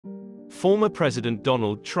Former President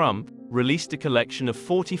Donald Trump released a collection of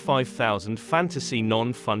 45,000 fantasy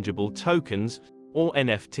non-fungible tokens, or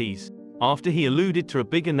NFTs, after he alluded to a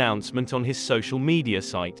big announcement on his social media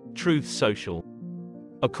site, Truth Social.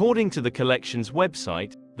 According to the collection's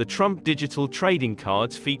website, the Trump digital trading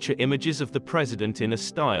cards feature images of the president in a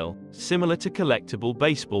style similar to collectible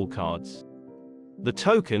baseball cards. The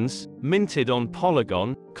tokens, minted on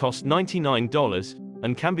Polygon, cost $99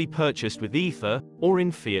 and can be purchased with Ether or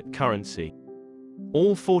in fiat currency.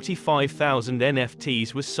 All 45,000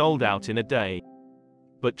 NFTs were sold out in a day.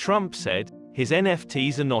 But Trump said his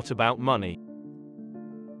NFTs are not about money.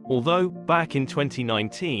 Although, back in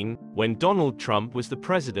 2019, when Donald Trump was the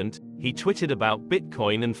president, he tweeted about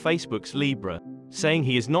Bitcoin and Facebook's Libra, saying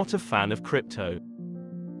he is not a fan of crypto.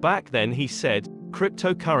 Back then he said,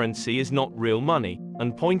 cryptocurrency is not real money,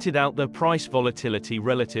 and pointed out the price volatility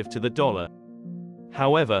relative to the dollar.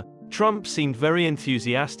 However, Trump seemed very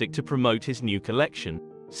enthusiastic to promote his new collection,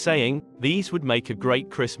 saying, these would make a great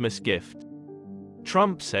Christmas gift.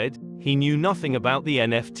 Trump said he knew nothing about the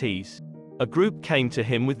NFTs. A group came to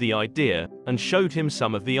him with the idea, and showed him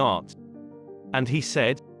some of the art. And he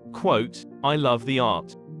said, quote, I love the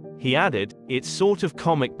art. He added, it's sort of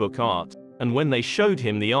comic book art, and when they showed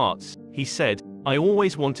him the arts, he said, I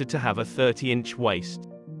always wanted to have a 30-inch waist.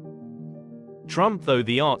 Trump, though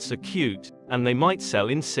the arts are cute, and they might sell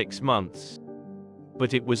in 6 months.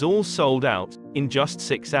 But it was all sold out, in just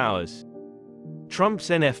 6 hours. Trump's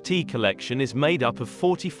NFT collection is made up of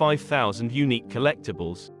 45,000 unique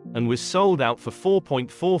collectibles, and was sold out for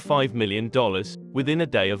 $4.45 million within a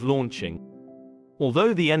day of launching.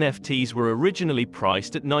 Although the NFTs were originally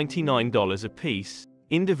priced at $99 apiece,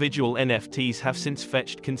 individual NFTs have since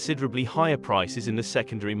fetched considerably higher prices in the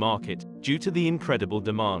secondary market, due to the incredible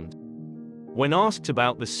demand. When asked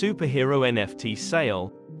about the superhero NFT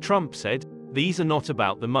sale, Trump said, these are not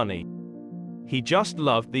about the money. He just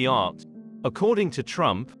loved the art. According to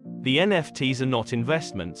Trump, the NFTs are not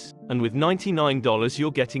investments, and with $99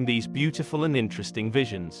 you're getting these beautiful and interesting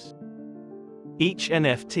visions. Each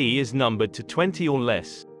NFT is numbered to 20 or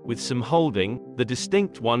less, with some holding the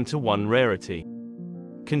distinct 1-to-1 rarity.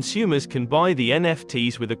 Consumers can buy the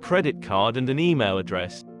NFTs with a credit card and an email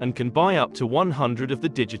address, and can buy up to 100 of the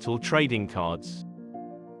digital trading cards.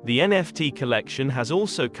 The NFT collection has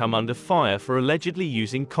also come under fire for allegedly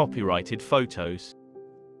using copyrighted photos.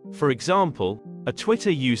 For example, a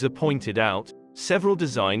Twitter user pointed out several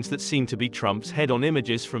designs that seem to be Trump's head on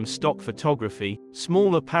images from stock photography,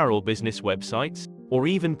 small apparel business websites, or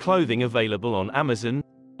even clothing available on Amazon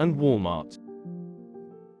and Walmart.